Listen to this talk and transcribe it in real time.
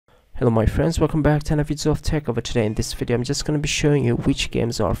Hello my friends, welcome back to another video of tech. Over today in this video I'm just going to be showing you which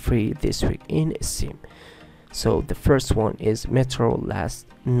games are free this week in Steam. So the first one is Metro Last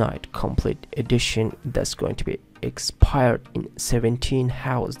Night Complete Edition, that's going to be expired in 17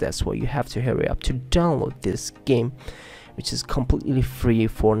 hours. That's why you have to hurry up to download this game, which is completely free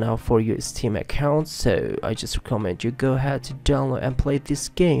for now for your Steam account. So I just recommend you go ahead to download and play this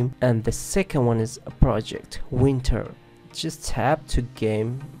game. And the second one is Project Winter. Just tap to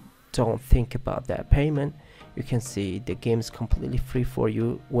game, don't think about that payment. You can see the game is completely free for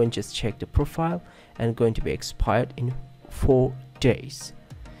you when just check the profile, and going to be expired in 4 days.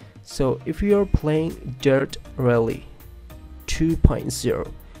 So if you are playing Dirt Rally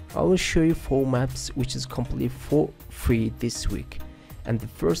 2.0, I will show you 4 maps which is completely for free this week. And the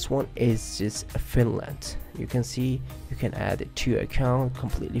first one is just Finland. You can see you can add it to your account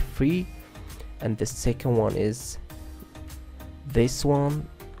completely free. And the second one is this one.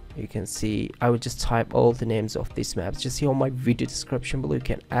 You can see I will just type all the names of these maps, just see on my video description below. You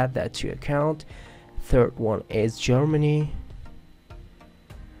can add that to your account. Third one is Germany,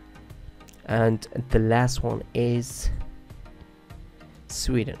 and the last one is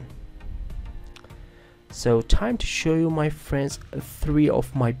Sweden. So time to show you, my friends, 3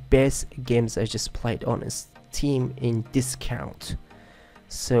 of my best games I just played on Steam in discount.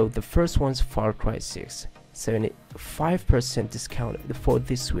 So the first one's Far Cry 6, 75% discount for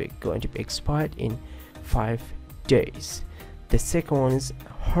this week, going to be expired in 5 days. The second one is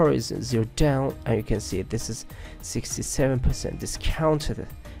Horizon Zero Dawn, and you can see this is 67% discounted,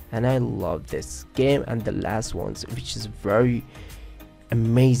 and I love this game. And the last ones, which is very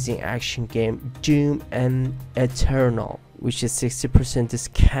amazing action game, Doom and Eternal, which is 60%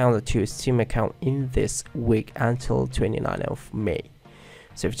 discounted to your Steam account in this week until 29th of May.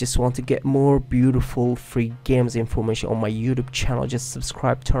 So if you just want to get more beautiful free games information on my YouTube channel, just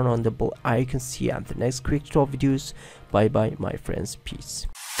subscribe, turn on the bell icon. See you at the next quick tutorial videos. Bye bye my friends, peace.